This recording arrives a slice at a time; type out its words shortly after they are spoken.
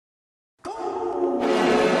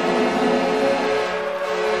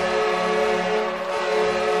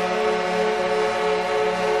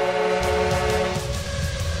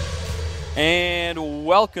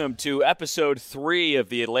welcome to episode 3 of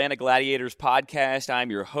the Atlanta Gladiators podcast.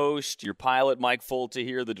 I'm your host, your pilot, Mike Folta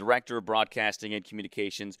here, the Director of Broadcasting and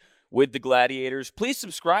Communications with the Gladiators. Please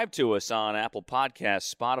subscribe to us on Apple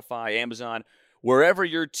Podcasts, Spotify, Amazon, wherever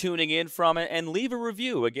you're tuning in from, and leave a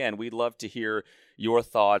review. Again, we'd love to hear your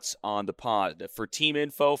thoughts on the pod. For team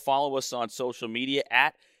info, follow us on social media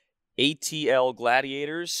at ATL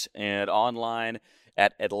Gladiators and online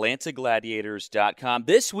at atlantagladiators.com.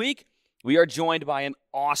 This week, we are joined by an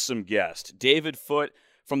awesome guest. David Foote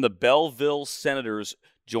from the Belleville Senators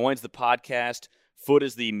joins the podcast. Foote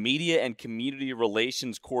is the Media and Community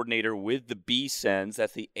Relations Coordinator with the Sens.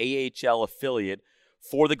 That's the AHL affiliate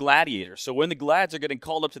for the Gladiators. So when the Glads are getting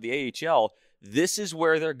called up to the AHL, this is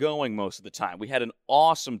where they're going most of the time. We had an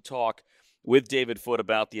awesome talk with David Foote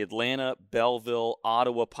about the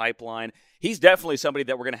Atlanta-Belleville-Ottawa pipeline. He's definitely somebody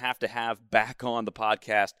that we're going to have back on the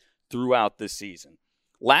podcast throughout this season.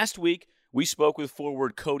 Last week, we spoke with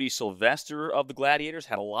forward Cody Sylvester of the Gladiators,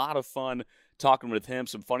 had a lot of fun talking with him,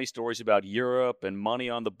 some funny stories about Europe and money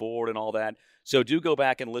on the board and all that. So do go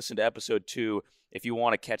back and listen to episode 2 if you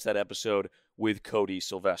want to catch that episode with Cody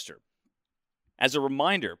Sylvester. As a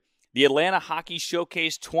reminder, the Atlanta Hockey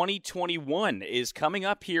Showcase 2021 is coming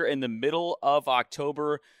up here in the middle of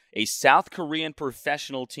October. A South Korean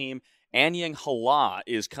professional team, Anyang Hala,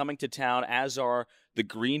 is coming to town, as are the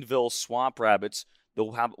Greenville Swamp Rabbits.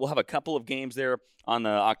 We'll have a couple of games there on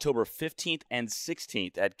October 15th and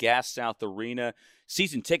 16th at Gas South Arena.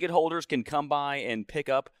 Season ticket holders can come by and pick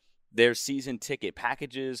up their season ticket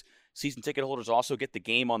packages. Season ticket holders also get the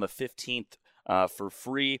game on the 15th for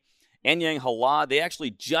free. Anyang Hala, they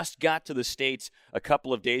actually just got to the States a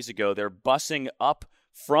couple of days ago. They're busing up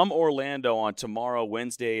from Orlando on tomorrow,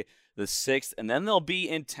 Wednesday the 6th, and then they'll be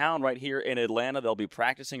in town right here in Atlanta. They'll be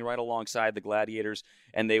practicing right alongside the Gladiators,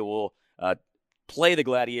 and they will play the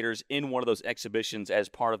Gladiators in one of those exhibitions as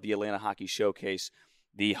part of the Atlanta Hockey Showcase.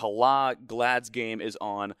 The Hala Glads game is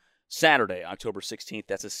on Saturday, October 16th.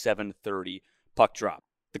 That's a 7:30 puck drop.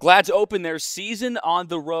 The Glads open their season on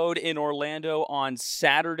the road in Orlando on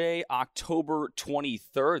Saturday, October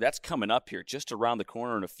 23rd. That's coming up here just around the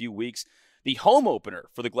corner in a few weeks. The home opener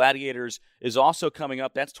for the Gladiators is also coming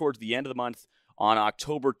up. That's towards the end of the month on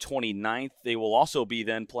October 29th. They will also be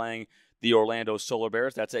then playing the Orlando Solar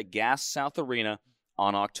Bears. That's at Gas South Arena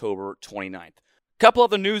on October 29th. Couple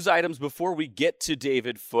other news items before we get to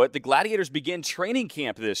David Foote. The Gladiators begin training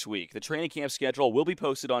camp this week. The training camp schedule will be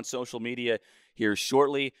posted on social media here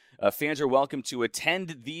shortly. Fans are welcome to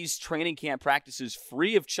attend these training camp practices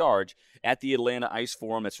free of charge at the Atlanta Ice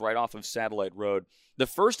Forum. It's right off of Satellite Road. The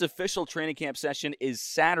first official training camp session is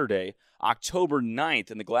Saturday, October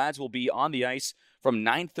 9th, and the Glads will be on the ice from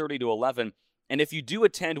 9:30 to 11. And if you do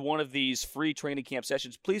attend one of these free training camp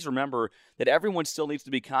sessions, please remember that everyone still needs to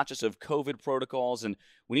be conscious of COVID protocols, and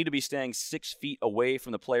we need to be staying 6 feet away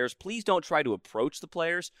from the players. Please don't try to approach the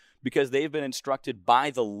players because they've been instructed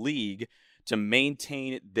by the league to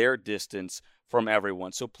maintain their distance from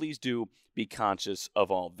everyone. So please do be conscious of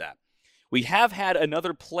all of that. We have had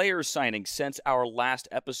another player signing since our last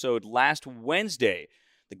episode last Wednesday.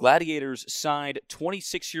 The Gladiators signed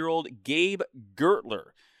 26-year-old Gabe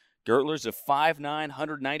Gertler. Gertler's a 5'9",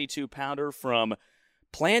 192-pounder from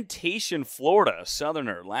Plantation, Florida, a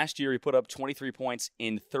Southerner. Last year, he put up 23 points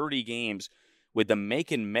in 30 games with the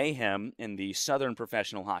Macon Mayhem in the Southern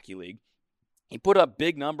Professional Hockey League. He put up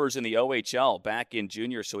big numbers in the OHL back in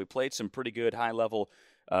junior, so he played some pretty good high-level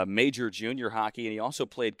major junior hockey, and he also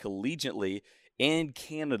played collegiately in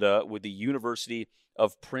Canada with the University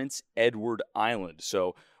of Prince Edward Island.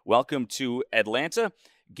 So welcome to Atlanta,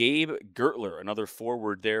 Gabe Gertler, another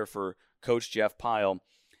forward there for Coach Jeff Pyle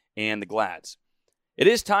and the Glads. It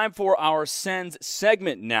is time for our Sens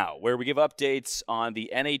segment now, where we give updates on the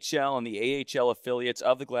NHL and the AHL affiliates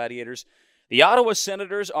of the Gladiators. The Ottawa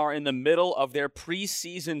Senators are in the middle of their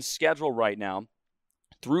preseason schedule right now.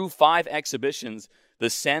 Through 5 exhibitions, the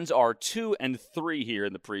Sens are 2-3 here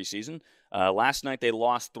in the preseason. Last night they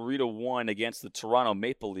lost 3-1 against the Toronto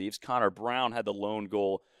Maple Leafs. Connor Brown had the lone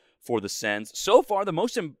goal for the Sens. So far, the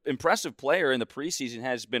most impressive player in the preseason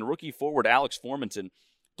has been rookie forward Alex Formanton.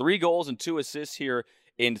 3 goals and 2 assists here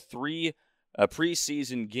in 3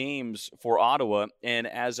 preseason games for Ottawa. And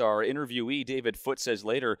as our interviewee, David Foote, says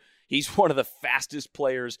later, he's one of the fastest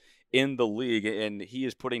players in the league, and he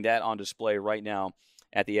is putting that on display right now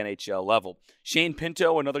at the NHL level. Shane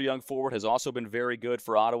Pinto, another young forward, has also been very good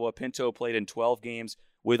for Ottawa. Pinto played in 12 games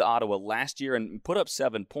with Ottawa last year and put up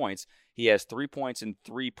 7 points. He has 3 points in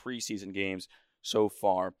 3 preseason games so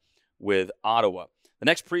far with Ottawa. The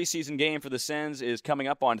next preseason game for the Sens is coming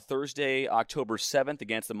up on Thursday, October 7th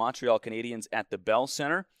against the Montreal Canadiens at the Bell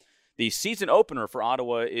Center. The season opener for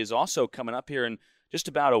Ottawa is also coming up here in just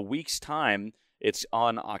about a week's time. It's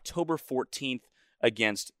on October 14th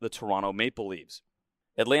against the Toronto Maple Leafs.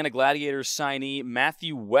 Atlanta Gladiators signee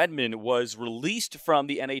Matthew Wedman was released from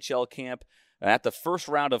the NHL camp at the first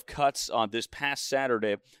round of cuts on this past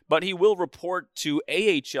Saturday, but he will report to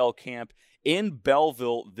AHL camp in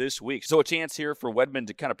Belleville this week. So a chance here for Wedman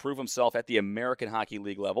to kind of prove himself at the American Hockey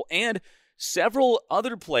League level. And several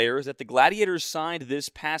other players that the Gladiators signed this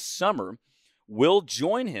past summer will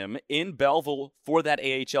join him in Belleville for that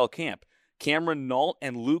AHL camp. Cameron Nault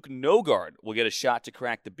and Luke Nogard will get a shot to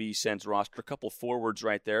crack the B-Sens roster. A couple forwards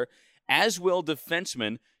right there, as will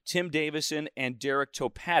defensemen Tim Davison and Derek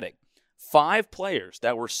Topatic. 5 players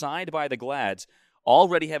that were signed by the Glads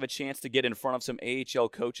already have a chance to get in front of some AHL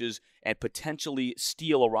coaches and potentially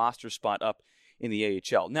steal a roster spot up in the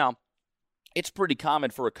AHL. Now, it's pretty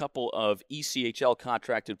common for a couple of ECHL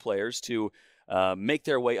contracted players to make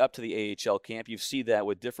their way up to the AHL camp. You see that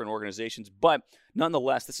with different organizations, but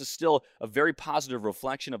nonetheless, this is still a very positive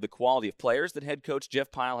reflection of the quality of players that head coach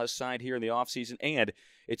Jeff Pyle has signed here in the offseason, and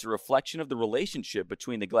it's a reflection of the relationship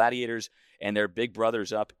between the Gladiators and their big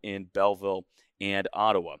brothers up in Belleville and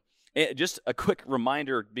Ottawa. And just a quick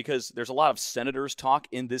reminder, because there's a lot of Senators talk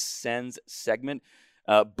in this Sens segment.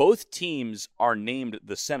 Both teams are named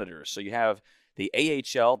the Senators. So you have the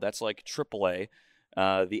AHL, that's like AAA.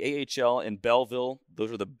 The AHL in Belleville,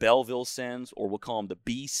 those are the Belleville Sens, or we'll call them the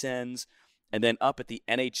B-Sens. And then up at the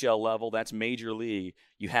NHL level, that's Major League,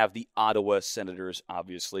 you have the Ottawa Senators,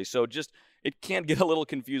 obviously. So just, it can get a little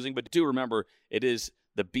confusing, but do remember, it is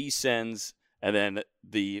the B-Sens and then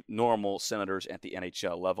the normal Senators at the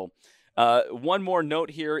NHL level. One more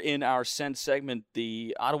note here in our Sens segment,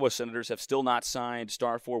 the Ottawa Senators have still not signed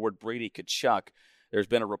star forward Brady Tkachuk. There's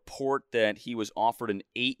been a report that he was offered an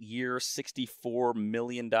 8-year, $64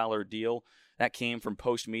 million deal. That came from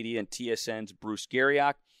Post Media and TSN's Bruce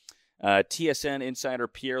Garriock. TSN insider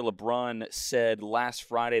Pierre LeBrun said last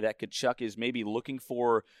Friday that Tkachuk is maybe looking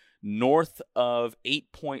for north of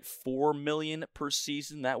 $8.4 million per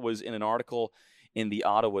season. That was in an article in the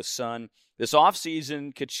Ottawa Sun. This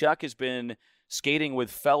offseason, Tkachuk has been skating with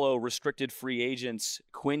fellow restricted free agents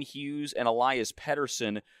Quinn Hughes and Elias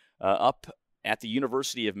Pettersson up at the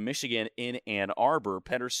University of Michigan in Ann Arbor.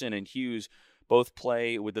 Pettersson and Hughes both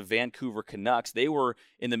play with the Vancouver Canucks. They were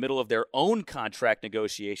in the middle of their own contract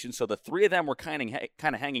negotiations, so the three of them were kind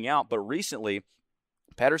of hanging out. But recently,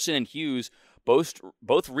 Pettersson and Hughes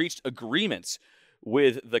both reached agreements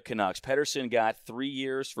with the Canucks. Pettersson got 3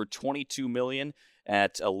 years for $22 million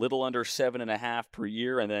at a little under $7.5 per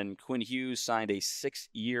year, and then Quinn Hughes signed a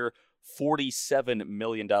 6-year, $47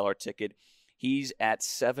 million ticket. He's at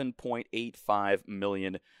 $7.85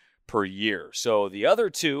 million per year. So the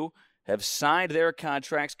other two have signed their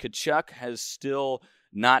contracts. Tkachuk has still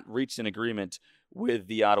not reached an agreement with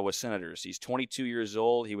the Ottawa Senators. He's 22 years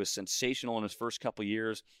old. He was sensational in his first couple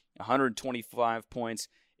years, 125 points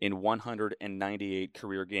in 198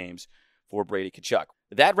 career games for Brady Tkachuk.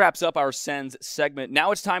 That wraps up our Sens segment.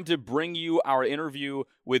 Now it's time to bring you our interview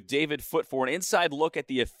with David Foote for an inside look at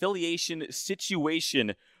the affiliation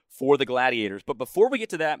situation for the Gladiators. But before we get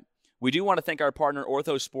to that, we do want to thank our partner,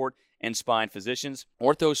 Ortho Sport and Spine Physicians.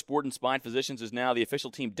 Ortho Sport and Spine Physicians is now the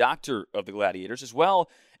official team doctor of the Gladiators, as well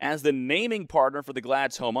as the naming partner for the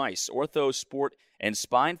Glads home ice. Ortho Sport and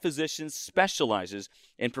Spine Physicians specializes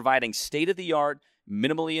in providing state-of-the-art,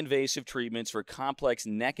 minimally invasive treatments for complex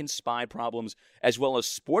neck and spine problems, as well as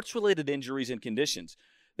sports-related injuries and conditions.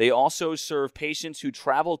 They also serve patients who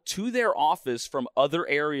travel to their office from other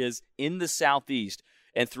areas in the Southeast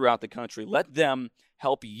and throughout the country. Let them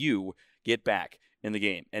help you get back in the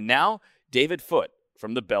game. And now, David Foote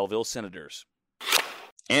from the Belleville Senators.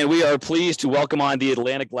 And we are pleased to welcome on the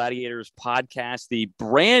Atlanta Gladiators podcast, the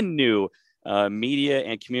brand new media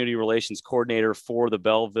and community relations coordinator for the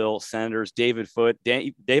Belleville Senators, David Foote.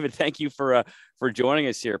 David, thank you for joining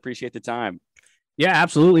us here. Appreciate the time. Yeah,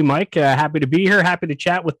 absolutely, Mike. Happy to be here. Happy to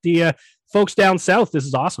chat with the folks down south. This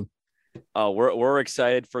is awesome. We're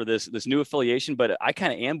excited for this new affiliation, but I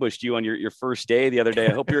kind of ambushed you on your first day the other day.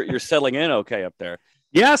 I hope you're settling in okay up there.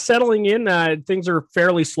 Yeah, settling in. Things are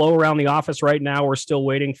fairly slow around the office right now. We're still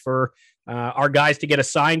waiting for our guys to get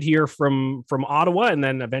assigned here from Ottawa, and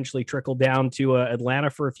then eventually trickle down to Atlanta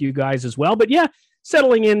for a few guys as well. But yeah,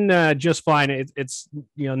 settling in just fine. It's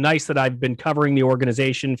nice that I've been covering the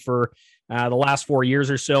organization for the last 4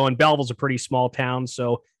 years or so, and Belleville's a pretty small town,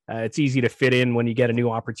 so it's easy to fit in when you get a new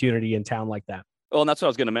opportunity in town like that. Well, and that's what I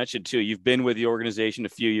was going to mention too. You've been with the organization a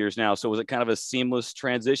few years now, so was it kind of a seamless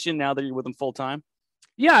transition now that you're with them full time?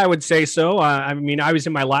 Yeah, I would say so. I mean, I was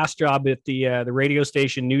in my last job at the radio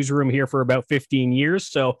station newsroom here for about 15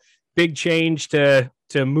 years. So big change to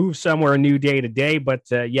move somewhere new day to day, but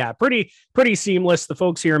yeah, pretty seamless. The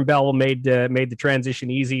folks here in Belleville made the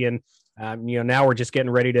transition easy, and now we're just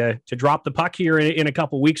getting ready to drop the puck here in a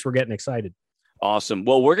couple weeks. We're getting excited. Awesome.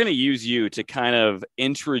 Well, we're going to use you to kind of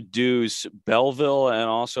introduce Belleville and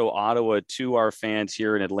also Ottawa to our fans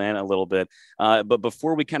here in Atlanta a little bit. But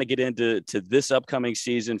before we kind of get into this upcoming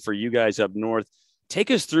season for you guys up north, take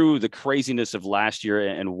us through the craziness of last year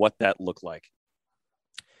and what that looked like.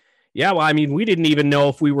 Yeah, well, I mean, we didn't even know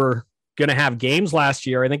if we were going to have games last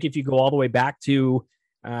year. I think if you go all the way back to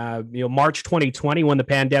March 2020 when the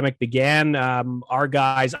pandemic began, our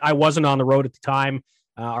guys, I wasn't on the road at the time.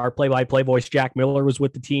 Our play-by-play voice, Jack Miller, was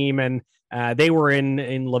with the team, and they were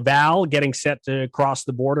in Laval getting set to cross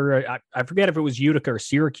the border. I forget if it was Utica or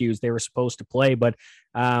Syracuse they were supposed to play, but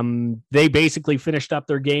they basically finished up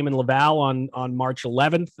their game in Laval on March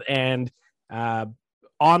 11th, and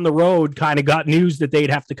on the road kind of got news that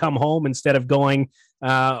they'd have to come home instead of going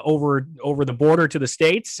over the border to the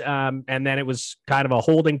States. And then it was kind of a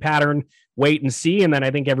holding pattern, wait and see. And then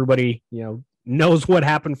I think everybody, knows what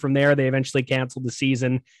happened from there. They eventually canceled the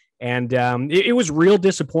season. And it was real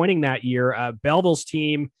disappointing that year. Belleville's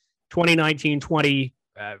team, 2019-20,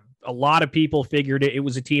 a lot of people figured it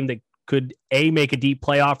was a team that could make a deep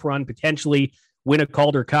playoff run, potentially win a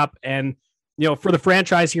Calder Cup. And, for the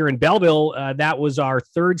franchise here in Belleville, that was our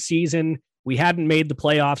third season. We hadn't made the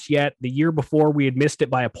playoffs yet. The year before, we had missed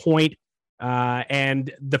it by a point.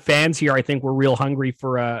 And the fans here, I think, were real hungry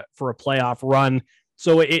for a playoff run.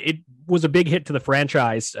 So it was a big hit to the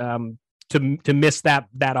franchise to miss that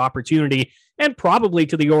opportunity, and probably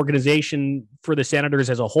to the organization for the Senators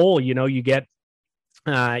as a whole. You get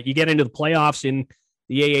into the playoffs in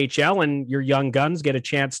the AHL, and your young guns get a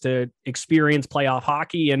chance to experience playoff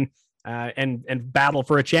hockey and battle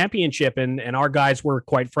for a championship. And our guys were,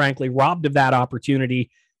 quite frankly, robbed of that opportunity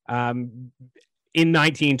in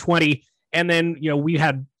 1920. And then, we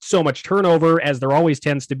had so much turnover, as there always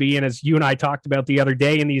tends to be. And as you and I talked about the other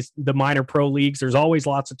day in the minor pro leagues, there's always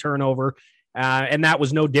lots of turnover. And that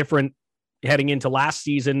was no different heading into last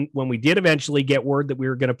season when we did eventually get word that we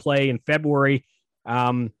were going to play in February.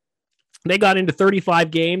 They got into 35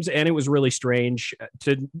 games, and it was really strange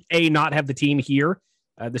to not have the team here.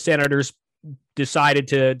 The Senators decided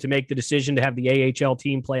to make the decision to have the AHL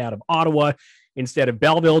team play out of Ottawa instead of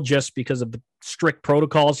Belleville, just because of the strict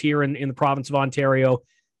protocols here in the province of Ontario.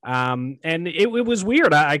 And it was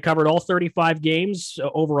weird. I covered all 35 games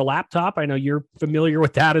over a laptop. I know you're familiar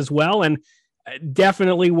with that as well. And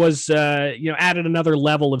definitely was, added another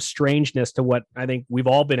level of strangeness to what I think we've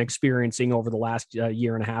all been experiencing over the last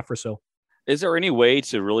year and a half or so. Is there any way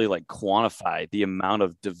to really quantify the amount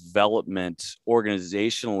of development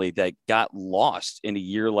organizationally that got lost in a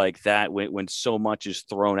year like that when so much is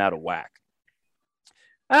thrown out of whack?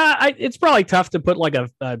 It's probably tough to put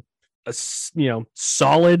a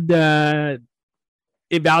solid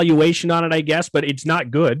evaluation on it, I guess, but it's not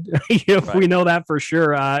good. Right. We know that for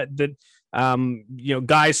sure.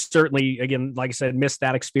 Guys certainly, again, like I said, missed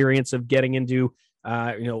that experience of getting into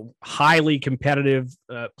highly competitive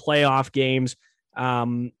playoff games.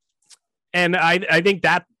 And I think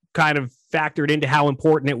that kind of factored into how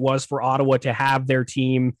important it was for Ottawa to have their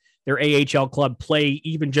team, their AHL club, play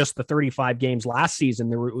even just the 35 games last season.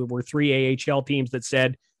 There were 3 AHL teams that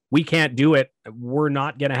said, we can't do it. We're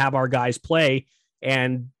not going to have our guys play.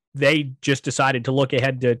 And they just decided to look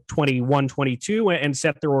ahead to 21-22 and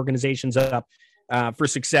set their organizations up for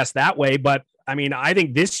success that way. But I mean, I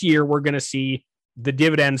think this year we're going to see the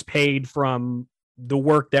dividends paid from the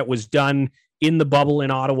work that was done in the bubble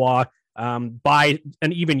in Ottawa by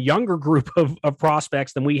an even younger group of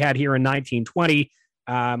prospects than we had here in 1920,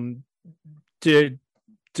 to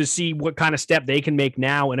see what kind of step they can make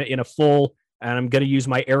now in a full, and I'm going to use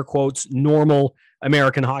my air quotes, normal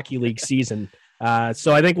American Hockey League season.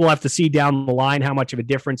 So I think we'll have to see down the line how much of a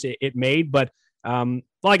difference it made. But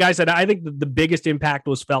like I said, I think the biggest impact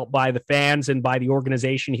was felt by the fans and by the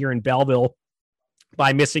organization here in Belleville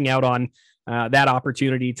by missing out on that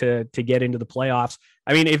opportunity to get into the playoffs.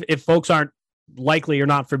 I mean, if folks aren't likely or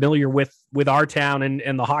not familiar with our town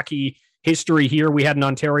and the hockey history here, we had an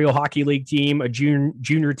Ontario Hockey League team, a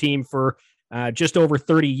junior team for just over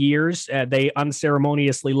 30 years. They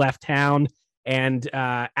unceremoniously left town. And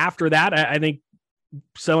after that, I think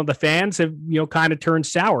some of the fans have, kind of turned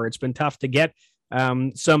sour. It's been tough to get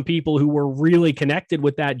some people who were really connected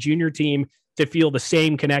with that junior team to feel the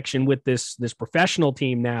same connection with this professional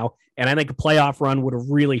team now. And I think a playoff run would have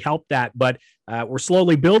really helped that. But we're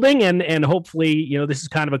slowly building, and hopefully, this is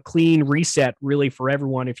kind of a clean reset really for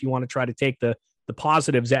everyone if you want to try to take the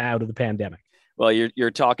positives out of the pandemic. Well, you're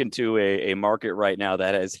talking to a market right now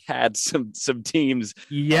that has had some teams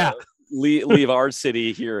Yeah. leave our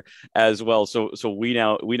city here as well. So we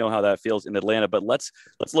know how that feels in Atlanta. But let's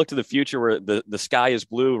look to the future where the sky is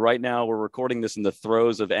blue. Right now, we're recording this in the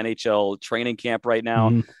throes of NHL training camp right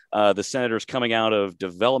now. The Senators coming out of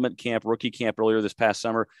development camp, rookie camp earlier this past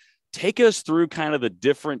summer. Take us through kind of the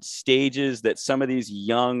different stages that some of these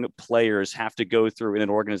young players have to go through in an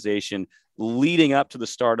organization leading up to the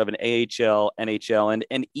start of an AHL, NHL, and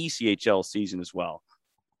an ECHL season as well.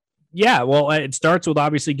 Yeah, well, it starts with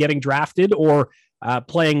obviously getting drafted or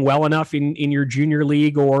playing well enough in your junior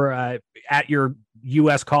league or at your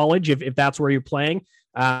U.S. college, if that's where you're playing,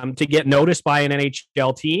 to get noticed by an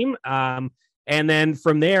NHL team. And then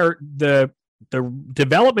from there, the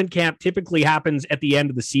development camp typically happens at the end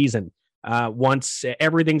of the season. Once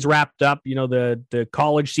everything's wrapped up, the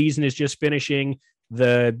college season is just finishing.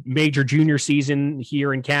 The major junior season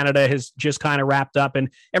here in Canada has just kind of wrapped up, and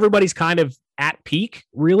everybody's kind of at peak,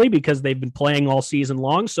 really, because they've been playing all season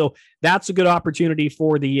long. So that's a good opportunity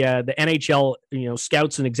for the NHL,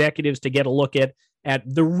 scouts and executives to get a look at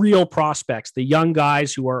the real prospects, the young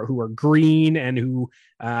guys who are green and who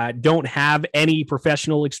don't have any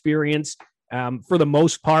professional experience for the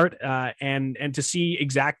most part, and to see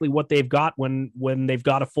exactly what they've got when they've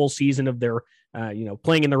got a full season of their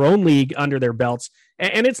playing in their own league under their belts.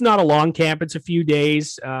 And it's not a long camp. It's a few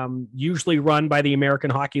days, usually run by the American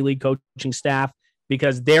Hockey League coaching staff,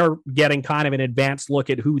 because they're getting kind of an advanced look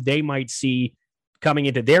at who they might see coming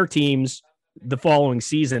into their teams the following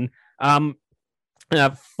season.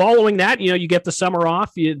 Following that, you get the summer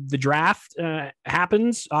off, the draft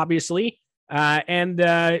happens, obviously.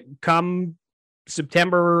 And come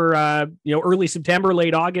September, early September,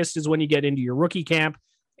 late August is when you get into your rookie camp.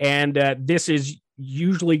 And this is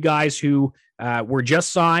usually guys who were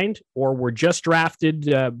just signed or were just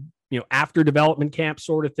drafted, after development camp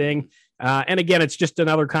sort of thing. And again, it's just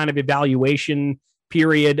another kind of evaluation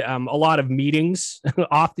period. A lot of meetings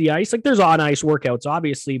off the ice. Like, there's on ice workouts,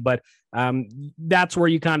 obviously, but that's where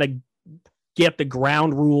you kind of get the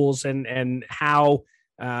ground rules and how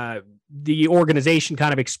the organization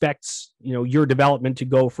kind of expects, your development to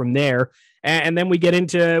go from there. And then we get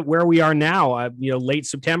into where we are now, late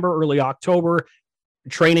September, early October,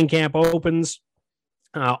 training camp opens.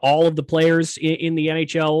 All of the players in the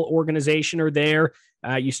NHL organization are there.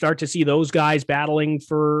 You start to see those guys battling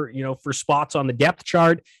for spots on the depth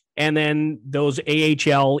chart. And then those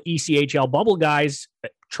AHL, ECHL bubble guys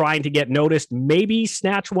trying to get noticed, maybe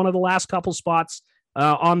snatch one of the last couple spots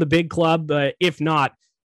on the big club. If not,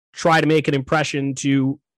 try to make an impression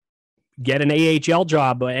to get an AHL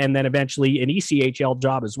job and then eventually an ECHL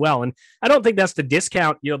job as well. And I don't think that's to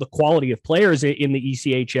discount, the quality of players in the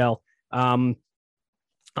ECHL.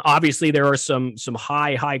 Obviously there are some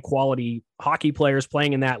high quality hockey players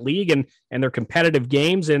playing in that league, and they're competitive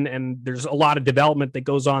games, and there's a lot of development that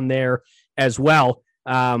goes on there as well.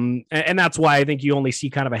 And that's why I think you only see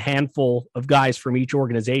kind of a handful of guys from each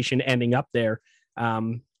organization ending up there.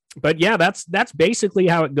 But yeah, that's basically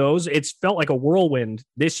how it goes. It's felt like a whirlwind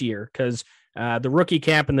this year because the rookie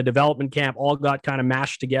camp and the development camp all got kind of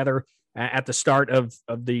mashed together at the start of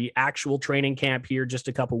the actual training camp here just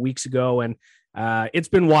a couple weeks ago. And it's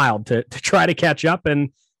been wild to try to catch up. And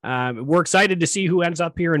we're excited to see who ends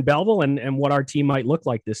up here in Belleville and what our team might look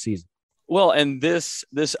like this season. Well, and this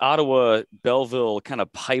Ottawa-Belleville kind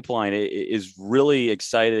of pipeline is really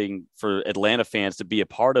exciting for Atlanta fans to be a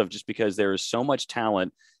part of, just because there is so much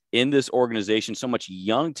talent in this organization, so much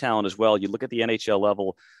young talent as well. You look at the NHL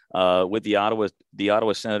level with the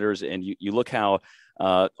Ottawa Senators, and you look how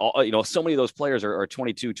so many of those players are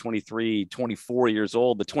 22, 23, 24 years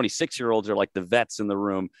old. The 26-year-olds are like the vets in the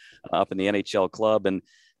room up in the NHL club. And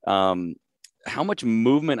how much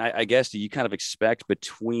movement, I guess, do you kind of expect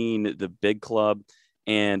between the big club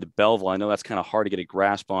and Belleville? I know that's kind of hard to get a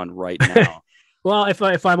grasp on right now. Well,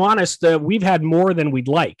 if I'm honest, we've had more than we'd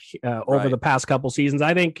like over the past couple seasons.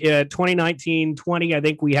 I think 2019-20, I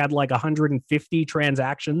think we had like 150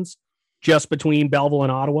 transactions just between Belleville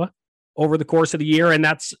and Ottawa over the course of the year, and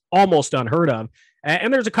that's almost unheard of.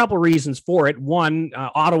 And there's a couple of reasons for it. One,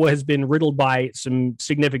 Ottawa has been riddled by some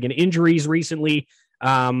significant injuries recently,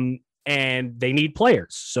 and they need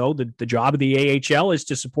players. So the job of the AHL is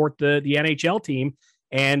to support the NHL team,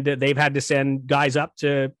 and they've had to send guys up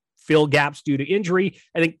to fill gaps due to injury.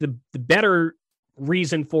 I think the better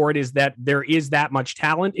reason for it is that there is that much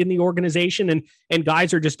talent in the organization, and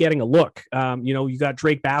guys are just getting a look. You got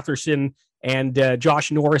Drake Batherson and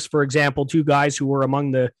Josh Norris, for example, two guys who were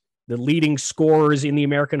among the leading scorers in the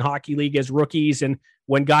American Hockey League as rookies. And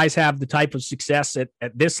when guys have the type of success at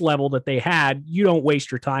this level that they had, you don't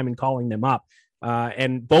waste your time in calling them up.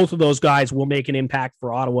 And both of those guys will make an impact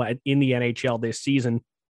for Ottawa in the NHL this season.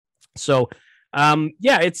 So,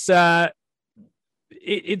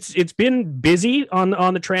 it's been busy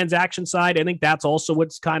on the transaction side. I think that's also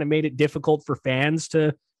what's kind of made it difficult for fans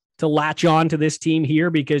to latch on to this team here,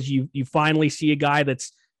 because you finally see a guy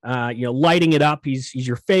that's lighting it up. He's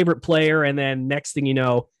your favorite player, and then next thing you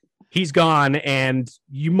know, he's gone, and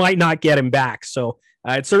you might not get him back. So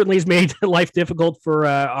it certainly has made life difficult for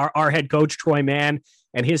our head coach Troy Mann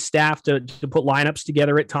and his staff to put lineups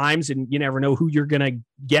together at times, and you never know who you're going to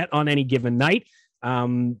get on any given night.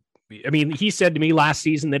 He said to me last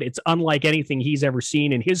season that it's unlike anything he's ever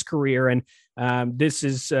seen in his career. And this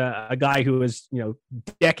is a guy who has,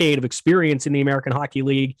 decade of experience in the American Hockey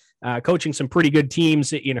League, coaching some pretty good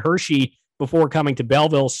teams in Hershey before coming to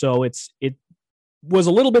Belleville. So it was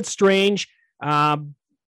a little bit strange,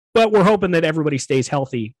 but we're hoping that everybody stays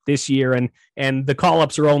healthy this year, and the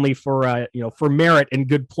call-ups are only for merit and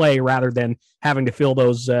good play rather than having to fill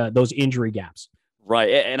those injury gaps. Right.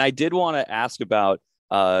 And I did want to ask about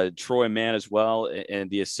Troy Mann as well, and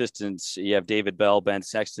the assistants. You have David Bell, Ben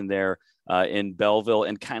Sexton there in Belleville,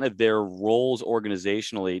 and kind of their roles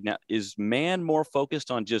organizationally. Now, is Mann more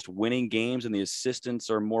focused on just winning games, and the assistants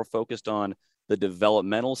are more focused on the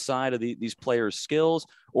developmental side of these players' skills,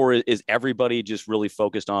 or is everybody just really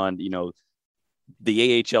focused on,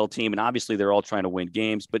 the AHL team? And obviously they're all trying to win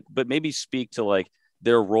games, but maybe speak to like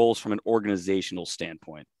their roles from an organizational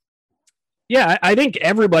standpoint. Yeah, I think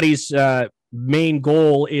everybody's main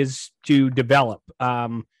goal is to develop.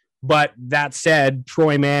 But that said,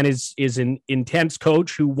 Troy Mann is an intense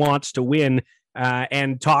coach who wants to win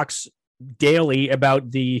and talks daily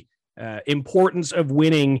about the importance of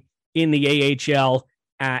winning in the AHL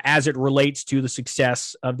as it relates to the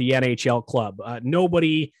success of the NHL club.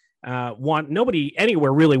 Nobody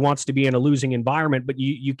anywhere really wants to be in a losing environment, but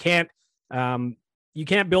you can't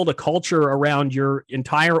build a culture around your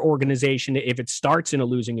entire organization if it starts in a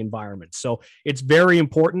losing environment. So it's very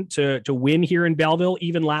important to win here in Belleville.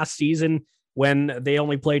 Even last season, when they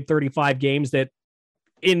only played 35 games, that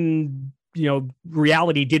in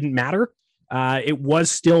reality didn't matter. It was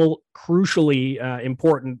still crucially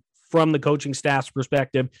important from the coaching staff's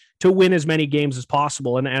perspective to win as many games as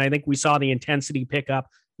possible. And I think we saw the intensity pick up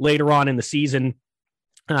later on in the season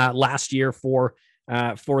last year for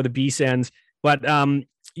the B-Sens. But and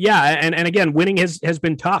again, winning has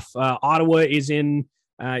been tough. Ottawa is in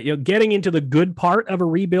getting into the good part of a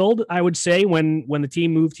rebuild, I would say. When the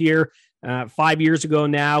team moved here 5 years ago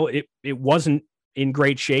now, it wasn't in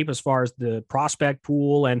great shape as far as the prospect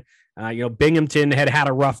pool, and Binghamton had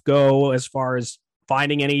a rough go as far as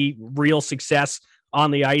finding any real success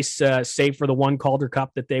on the ice, save for the one Calder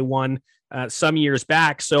Cup that they won some years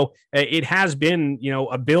back. So it has been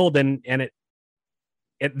a build, and it,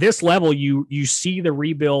 at this level, you see the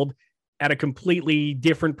rebuild at a completely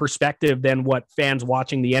different perspective than what fans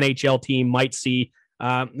watching the NHL team might see.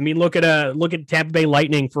 Look at Tampa Bay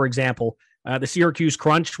Lightning, for example. The Syracuse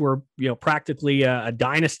Crunch were practically a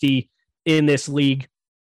dynasty in this league,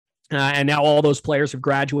 and now all those players have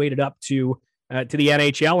graduated up to the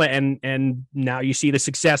NHL, and now you see the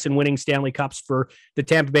success in winning Stanley Cups for the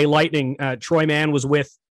Tampa Bay Lightning. Troy Mann was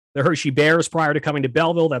with the Hershey Bears prior to coming to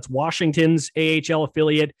Belleville. That's Washington's AHL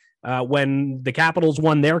affiliate. When the Capitals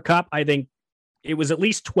won their cup, I think it was at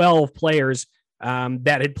least 12 players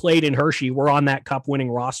that had played in Hershey were on that cup-winning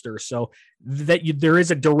roster. So there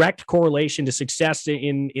is a direct correlation to success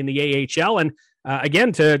in the AHL. And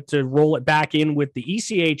again, to roll it back in with the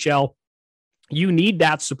ECHL, you need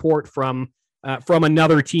that support from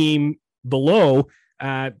another team below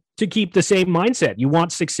to keep the same mindset. You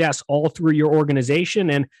want success all through your organization,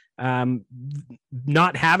 and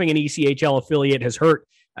not having an ECHL affiliate has hurt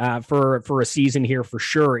for a season here for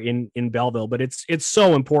sure in Belleville. But it's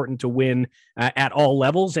so important to win at all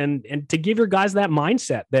levels, and to give your guys that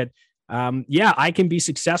mindset that I can be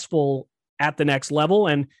successful at the next level,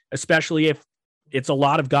 and especially if it's a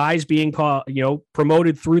lot of guys being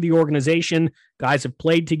promoted through the organization. Guys have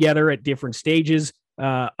played together at different stages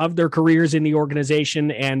of their careers in the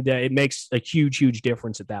organization, and it makes a huge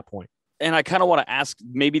difference at that point. And I kind of want to ask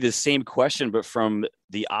maybe the same question, but from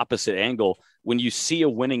the opposite angle. When you see a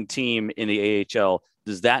winning team in the AHL,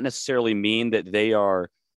 does that necessarily mean that they are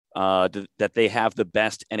that they have the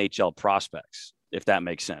best NHL prospects, if that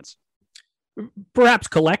makes sense? Perhaps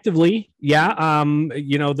collectively, yeah.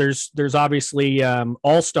 There's obviously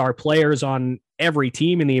all-star players on every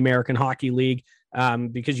team in the American Hockey League,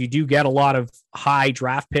 because you do get a lot of high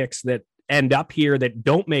draft picks that end up here that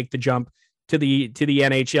don't make the jump the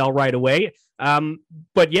NHL right away.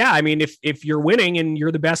 But yeah, I mean, if you're winning and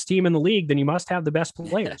you're the best team in the league, then you must have the best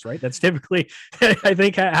players, right? That's typically, I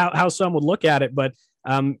think, how some would look at it. But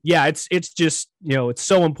yeah, it's just, it's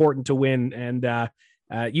so important to win, and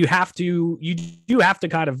you do have to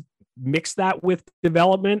kind of mix that with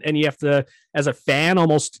development, and you have to, as a fan,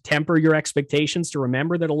 almost temper your expectations to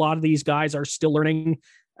remember that a lot of these guys are still learning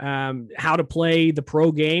how to play the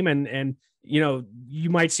pro game, and you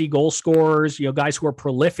might see goal scorers, guys who are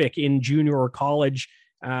prolific in junior or college.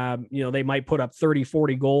 They might put up 30,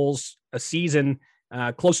 40 goals a season,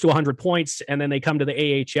 close to 100 points, and then they come to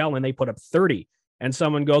the AHL and they put up 30. And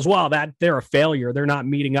someone goes, well, they're a failure. They're not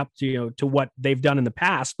meeting up to what they've done in the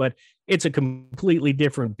past. But it's a completely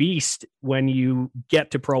different beast when you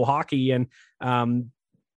get to pro hockey. And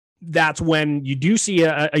that's when you do see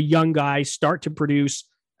a young guy start to produce,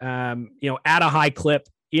 at a high clip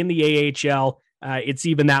in the AHL. It's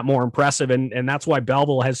even that more impressive. And that's why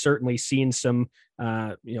Belleville has certainly seen some,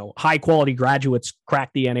 high quality graduates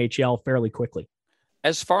crack the NHL fairly quickly.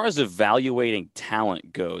 As far as evaluating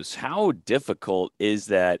talent goes, how difficult is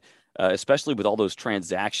that, especially with all those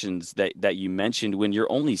transactions that you mentioned, when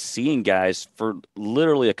you're only seeing guys for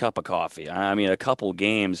literally a cup of coffee? I mean, a couple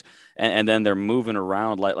games, and then they're moving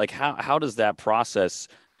around. Like how does that process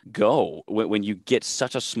go when you get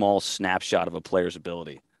such a small snapshot of a player's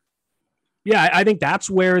ability? Yeah, I think that's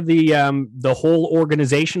where the whole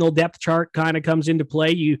organizational depth chart kind of comes into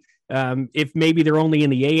play. If maybe they're only in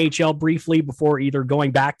the AHL briefly before either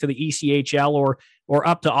going back to the ECHL or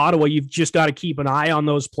up to Ottawa, you've just got to keep an eye on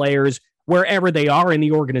those players wherever they are in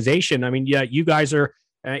the organization. I mean, yeah, you guys are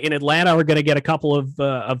in Atlanta are going to get a couple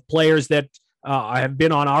of players that have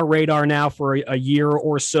been on our radar now for a year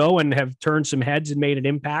or so and have turned some heads and made an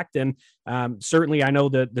impact. And certainly I know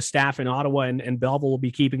the staff in Ottawa and Belleville will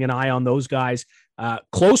be keeping an eye on those guys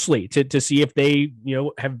closely to see if they,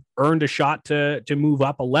 have earned a shot to move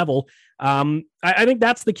up a level. I think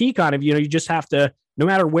that's the key kind of, you just have to, no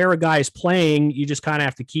matter where a guy is playing, you just kind of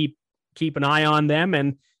have to keep an eye on them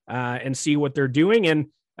and see what they're doing. And,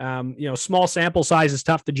 small sample size is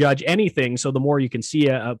tough to judge anything. So the more you can see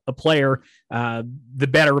a player, the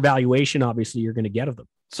better evaluation, obviously, you're going to get of them.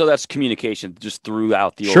 So that's communication just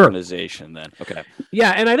throughout the organization then. Okay.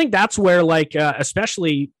 Yeah. And I think that's where,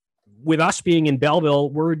 especially with us being in Belleville,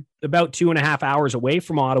 we're about 2.5 hours away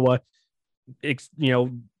from Ottawa,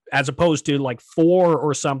 as opposed to like 4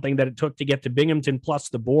 or something that it took to get to Binghamton plus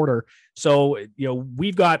the border. So,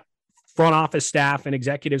 we've got front office staff and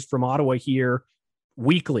executives from Ottawa here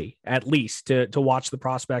weekly, at least, to watch the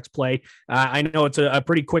prospects play. I know it's a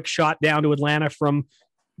pretty quick shot down to Atlanta from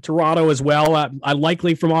Toronto as well. I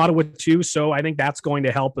likely from Ottawa too. So I think that's going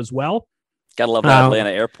to help as well. Gotta love that Atlanta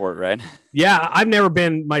airport, right? Yeah, I've never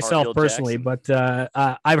been myself personally, but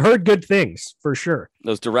I've heard good things for sure.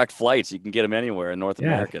 Those direct flights, you can get them anywhere in North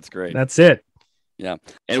America. It's great. That's it. Yeah.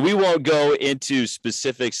 And we won't go into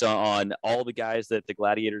specifics on all the guys that the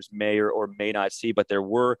Gladiators may or may not see, but there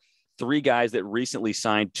were 3 guys that recently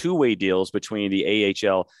signed 2-way deals between the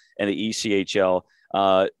AHL and the ECHL.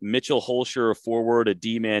 Mitchell Holscher, a forward, a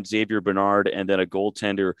D-man, Xavier Bernard, and then a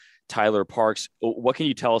goaltender, Tyler Parks. What can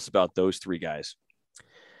you tell us about those 3 guys?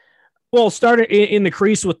 Well, start in the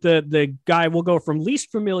crease with the guy. We'll go from least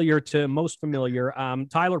familiar to most familiar.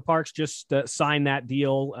 Tyler Parks just signed that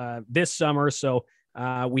deal this summer, so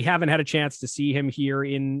we haven't had a chance to see him here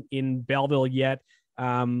in Belleville yet.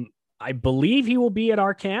 I believe he will be at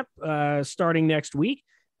our camp starting next week,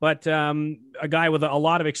 but a guy with a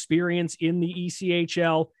lot of experience in the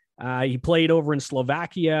ECHL. He played over in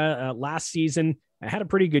Slovakia last season. Had a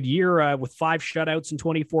pretty good year with 5 shutouts and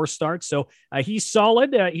 24 starts. So he's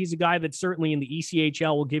solid. He's a guy that certainly in the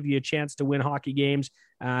ECHL will give you a chance to win hockey games.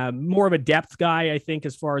 More of a depth guy, I think,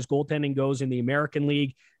 as far as goaltending goes in the American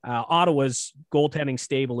League. Ottawa's goaltending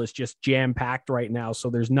stable is just jam-packed right now, so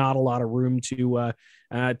there's not a lot of room to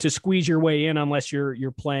squeeze your way in unless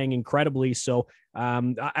you're playing incredibly. So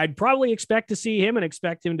I'd probably expect to see him and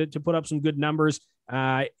expect him to put up some good numbers.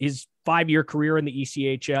 His 5-year career in the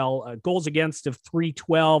ECHL, goals against of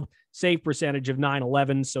 .312, save percentage of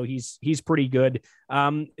 .911, so he's pretty good.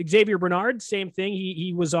 Xavier Bernard, same thing.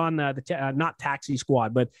 He was on not taxi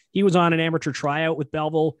squad, but he was on an amateur tryout with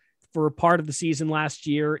Belleville for part of the season last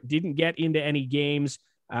year. Didn't get into any games,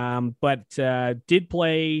 but did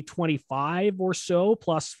play 25 or so,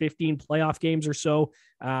 plus 15 playoff games or so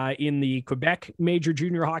in the Quebec Major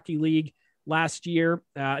Junior Hockey League last year.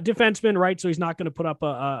 Defenseman, right? So he's not going to put up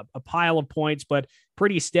a pile of points, but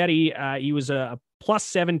pretty steady. He was a plus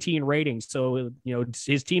 17 rating. So,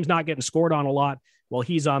 his team's not getting scored on a lot while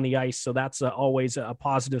he's on the ice. So that's always a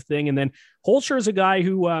positive thing. And then Holscher is a guy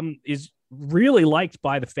who is really liked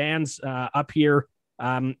by the fans up here.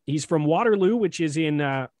 He's from Waterloo, which is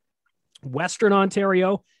in Western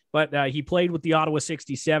Ontario, but he played with the Ottawa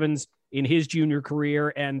 67s in his junior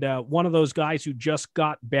career, and one of those guys who just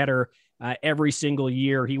got better every single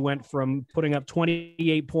year. He went from putting up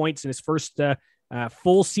 28 points in his first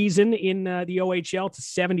full season in the OHL to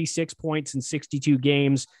 76 points in 62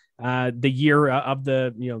 games the year of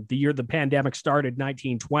the year the pandemic started,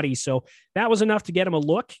 1920. So that was enough to get him a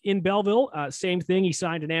look in Belleville. Same thing. He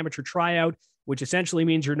signed an amateur tryout, which essentially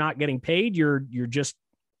means you're not getting paid. You're just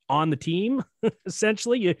on the team.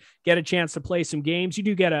 Essentially, you get a chance to play some games. You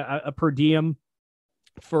do get a per diem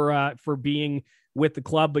for being with the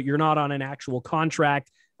club, but you're not on an actual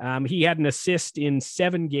contract. He had an assist in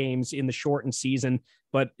 7 games in the shortened season,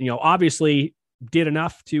 but obviously did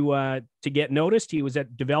enough to get noticed. He was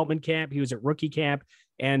at development camp, he was at rookie camp,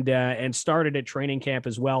 and started at training camp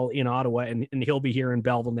as well in Ottawa, and he'll be here in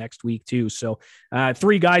Belleville next week too. So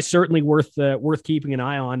 3 guys certainly worth keeping an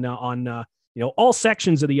eye on all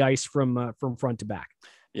sections of the ice from front to back.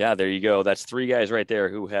 Yeah, there you go. That's 3 guys right there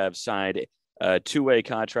who have signed 2-way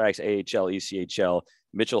contracts, AHL, ECHL.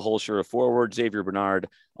 Mitchell Holscher, a forward, Xavier Bernard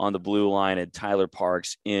on the blue line, and Tyler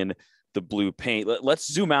Parks in the blue paint.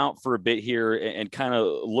 Let's zoom out for a bit here and kind of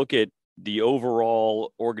look at the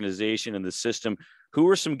overall organization and the system. Who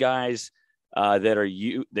are some guys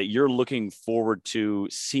that you're looking forward to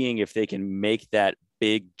seeing if they can make that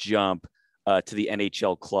big jump to the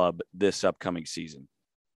NHL club this upcoming season?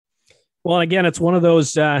 Well, again, it's one of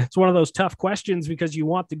those tough questions because you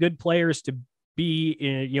want the good players to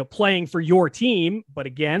be playing for your team, but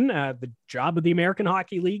again, the job of the American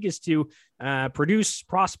Hockey League is to produce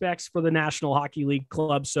prospects for the National Hockey League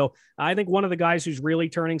club. So I think one of the guys who's really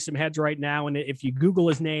turning some heads right now, and if you Google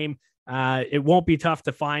his name, it won't be tough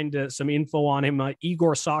to find some info on him.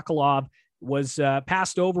 Igor Sokolov was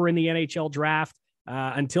passed over in the NHL draft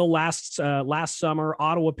until last summer.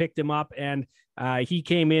 Ottawa picked him up, and he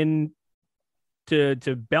came in to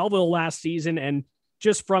Belleville last season, and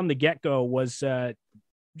just from the get-go was a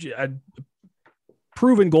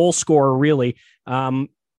proven goal scorer, really.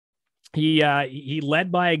 He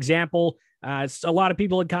led by example. A lot of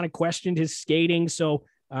people had kind of questioned his skating. So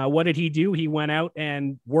what did he do? He went out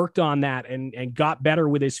and worked on that and got better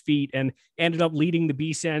with his feet and ended up leading the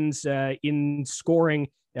B-Sens in scoring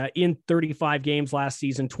in 35 games last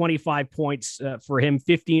season, 25 points for him,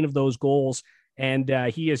 15 of those goals. And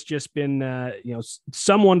he has just been,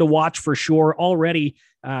 someone to watch for sure. Already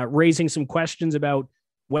raising some questions about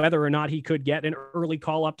whether or not he could get an early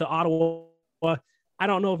call up to Ottawa. I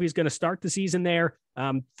don't know if he's going to start the season there.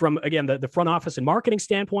 From again the front office and marketing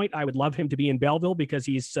standpoint, I would love him to be in Belleville because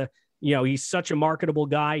he's such a marketable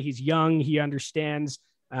guy. He's young. He understands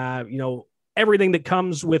everything that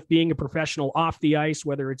comes with being a professional off the ice,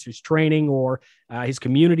 whether it's his training or his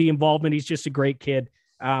community involvement. He's just a great kid.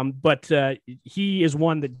 But he is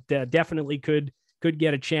one that definitely could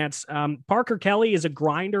get a chance. Parker Kelly is a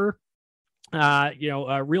grinder,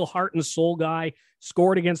 a real heart and soul guy.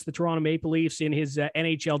 Scored against the Toronto Maple Leafs in his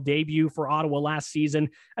NHL debut for Ottawa last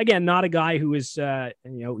season. Again, not a guy who is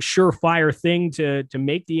surefire thing to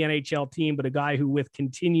make the NHL team, but a guy who, with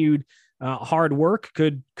continued hard work,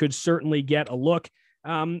 could certainly get a look.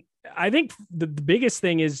 I think the biggest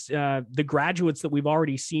thing is the graduates that we've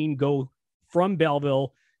already seen go from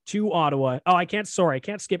Belleville to Ottawa. Oh, I can't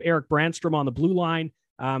skip Eric Brandstrom on the blue line.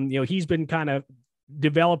 He's been kind of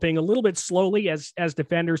developing a little bit slowly as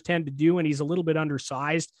defenders tend to do. And he's a little bit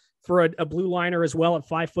undersized for a blue liner as well at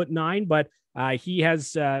 5'9", but he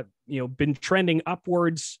has, been trending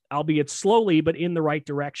upwards, albeit slowly, but in the right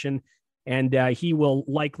direction. And he will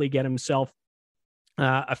likely get himself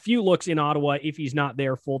a few looks in Ottawa if he's not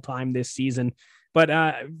there full-time this season. But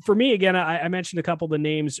for me, again, I mentioned a couple of the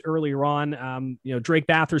names earlier on. Drake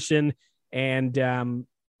Batherson and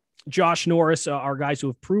Josh Norris are guys who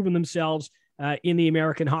have proven themselves in the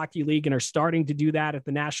American Hockey League and are starting to do that at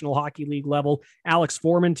the National Hockey League level. Alex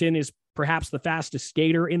Formanton is perhaps the fastest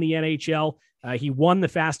skater in the NHL. He won the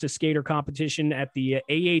fastest skater competition at the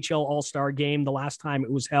AHL All-Star Game the last time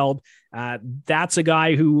it was held. That's a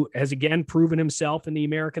guy who has, again, proven himself in the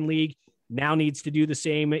American League, now needs to do the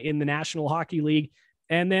same in the National Hockey League.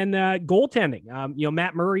 And then goaltending.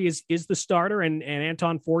 Matt Murray is the starter, and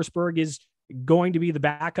Anton Forsberg is going to be the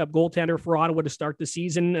backup goaltender for Ottawa to start the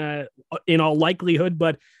season in all likelihood.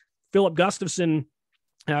 But Philip Gustafson,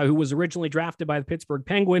 who was originally drafted by the Pittsburgh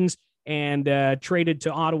Penguins and traded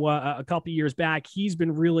to Ottawa a couple years back, he's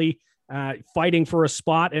been really fighting for a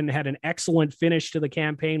spot and had an excellent finish to the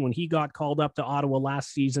campaign when he got called up to Ottawa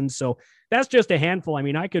last season. So that's just a handful. I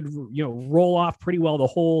mean, I could roll off pretty well the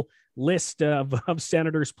whole list of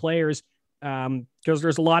Senators players because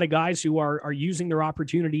there's a lot of guys who are using their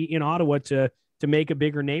opportunity in Ottawa to make a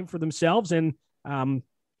bigger name for themselves. And,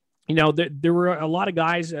 there were a lot of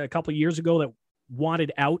guys a couple of years ago that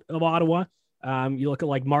wanted out of Ottawa. You look at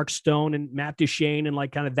like Mark Stone and Matt Duchene and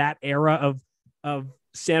like kind of that era of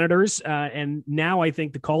Senators. And now I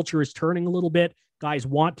think the culture is turning a little bit. Guys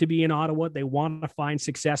want to be in Ottawa. They want to find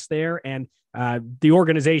success there. And the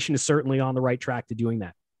organization is certainly on the right track to doing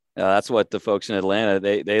that. That's what the folks in Atlanta,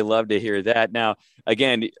 they love to hear that. Now,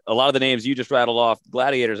 again, a lot of the names you just rattled off,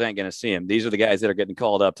 Gladiators ain't going to see them. These are the guys that are getting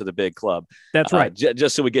called up to the big club. That's right.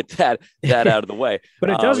 Just so we get that out of the way. But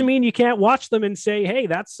it doesn't mean you can't watch them and say, hey,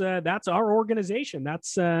 that's our organization.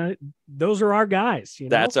 Those are our guys.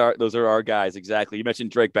 Those are our guys. Exactly. You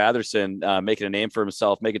mentioned Drake Batherson making a name for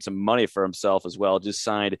himself, making some money for himself as well. Just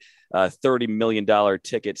signed a $30 million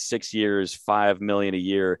ticket, 6 years, $5 million a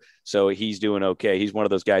year. So he's doing okay. He's one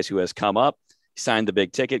of those guys who has come up, signed the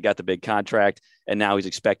big ticket, got the big contract, and now he's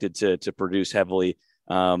expected to produce heavily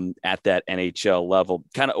at that NHL level.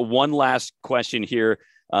 Kind of one last question here.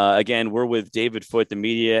 Again, we're with David Foote, the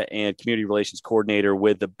media and community relations coordinator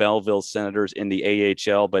with the Belleville Senators in the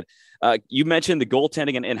AHL. But you mentioned the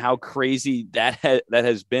goaltending and how crazy that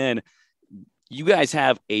has been. You guys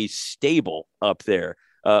have a stable up there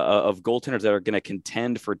of goaltenders that are going to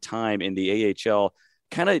contend for time in the AHL.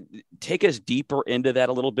 Kind of take us deeper into that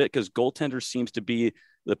a little bit, because goaltender seems to be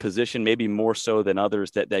the position maybe more so than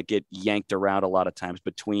others that get yanked around a lot of times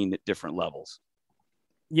between different levels.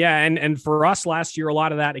 Yeah, and for us last year, a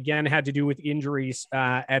lot of that, again, had to do with injuries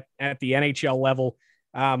at the NHL level.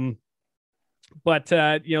 But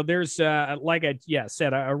there's, like I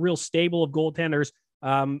said, a real stable of goaltenders.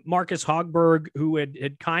 Marcus Hogberg, who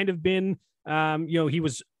had kind of been, he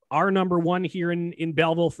was our number one here in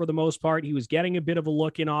Belleville for the most part. He was getting a bit of a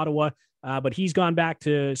look in Ottawa, but he's gone back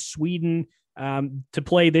to Sweden to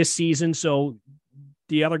play this season. So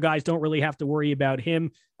the other guys don't really have to worry about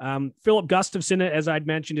him. Philip Gustafsson, as I'd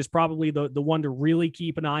mentioned, is probably the one to really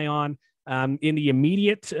keep an eye on in the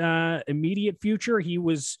immediate future. He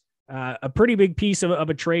was a pretty big piece of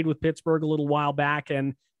a trade with Pittsburgh a little while back,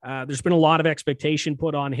 and there's been a lot of expectation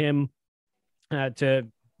put on him to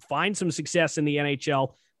find some success in the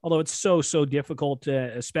NHL, although it's so difficult,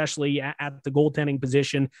 especially at the goaltending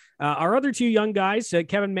position. Our other two young guys,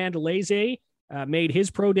 Kevin Mandalese, made his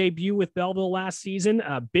pro debut with Belleville last season.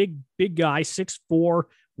 Big guy, 6'4",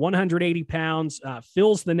 180 pounds,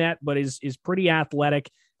 fills the net, but is pretty athletic.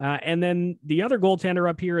 And then the other goaltender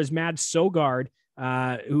up here is Mads Søgaard,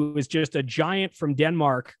 who is just a giant from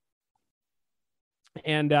Denmark.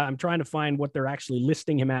 And I'm trying to find what they're actually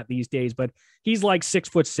listing him at these days, but he's like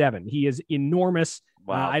 6'7". He is enormous.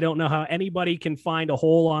 Wow. I don't know how anybody can find a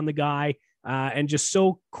hole on the guy, and just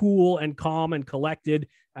so cool and calm and collected.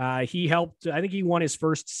 He helped, I think he won his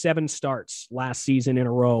first 7 starts last season in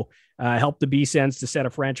a row, helped the Sens to set a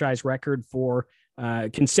franchise record for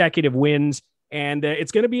consecutive wins. And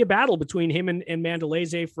it's going to be a battle between him and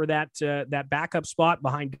Mandalese for that backup spot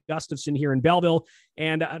behind Gustafsson here in Belleville.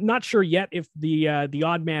 And I'm not sure yet if the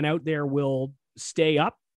odd man out there will stay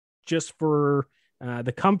up just for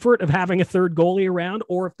the comfort of having a third goalie around,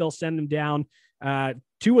 or if they'll send him down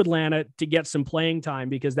to Atlanta to get some playing time,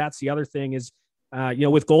 because that's the other thing is,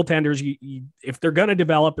 with goaltenders, if they're going to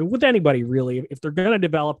develop, and with anybody really, if they're going to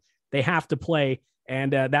develop, they have to play.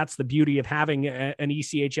 And that's the beauty of having an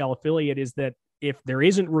ECHL affiliate, is that if there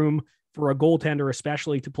isn't room for a goaltender,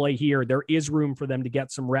 especially to play here, there is room for them to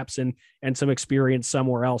get some reps and some experience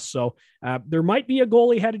somewhere else. So there might be a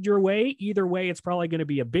goalie headed your way. Either way, it's probably going to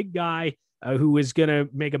be a big guy who is going to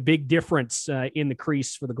make a big difference in the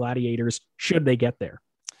crease for the Gladiators, should they get there.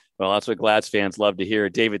 Well, that's what Glads fans love to hear.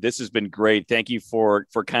 David, this has been great. Thank you for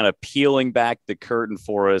kind of peeling back the curtain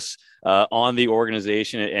for us on the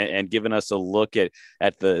organization and giving us a look at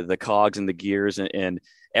the cogs and the gears and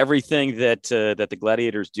everything that the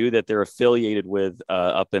Gladiators do, that they're affiliated with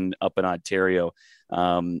up in Ontario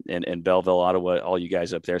and Belleville, Ottawa, all you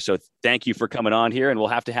guys up there. So thank you for coming on here, and we'll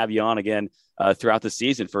have to have you on again throughout the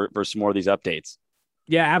season for some more of these updates.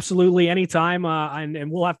 Yeah, absolutely. Anytime.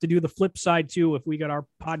 And we'll have to do the flip side too. If we got our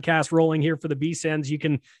podcast rolling here for the Sens, you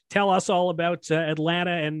can tell us all about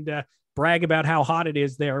Atlanta and brag about how hot it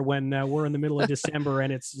is there when we're in the middle of December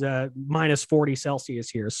and it's minus 40 Celsius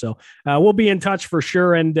here. So we'll be in touch for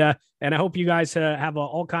sure. And I hope you guys have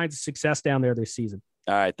all kinds of success down there this season.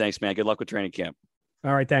 All right. Thanks, man. Good luck with training camp.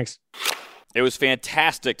 All right. Thanks. It was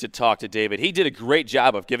fantastic to talk to David. He did a great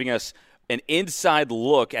job of giving us an inside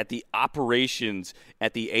look at the operations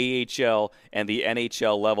at the AHL and the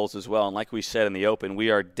NHL levels as well. And like we said in the open,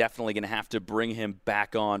 we are definitely going to have to bring him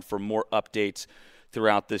back on for more updates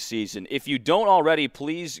throughout this season. If you don't already,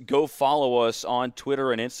 please go follow us on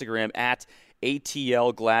Twitter and Instagram at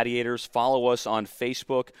ATL Gladiators. Follow us on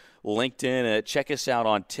Facebook, LinkedIn. Check us out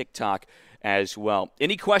on TikTok as well.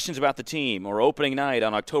 Any questions about the team or opening night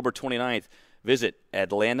on October 29th, visit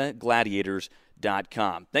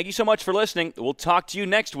AtlantaGladiators.com. Thank you so much for listening. We'll talk to you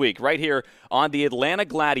next week right here on the Atlanta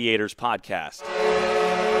Gladiators podcast.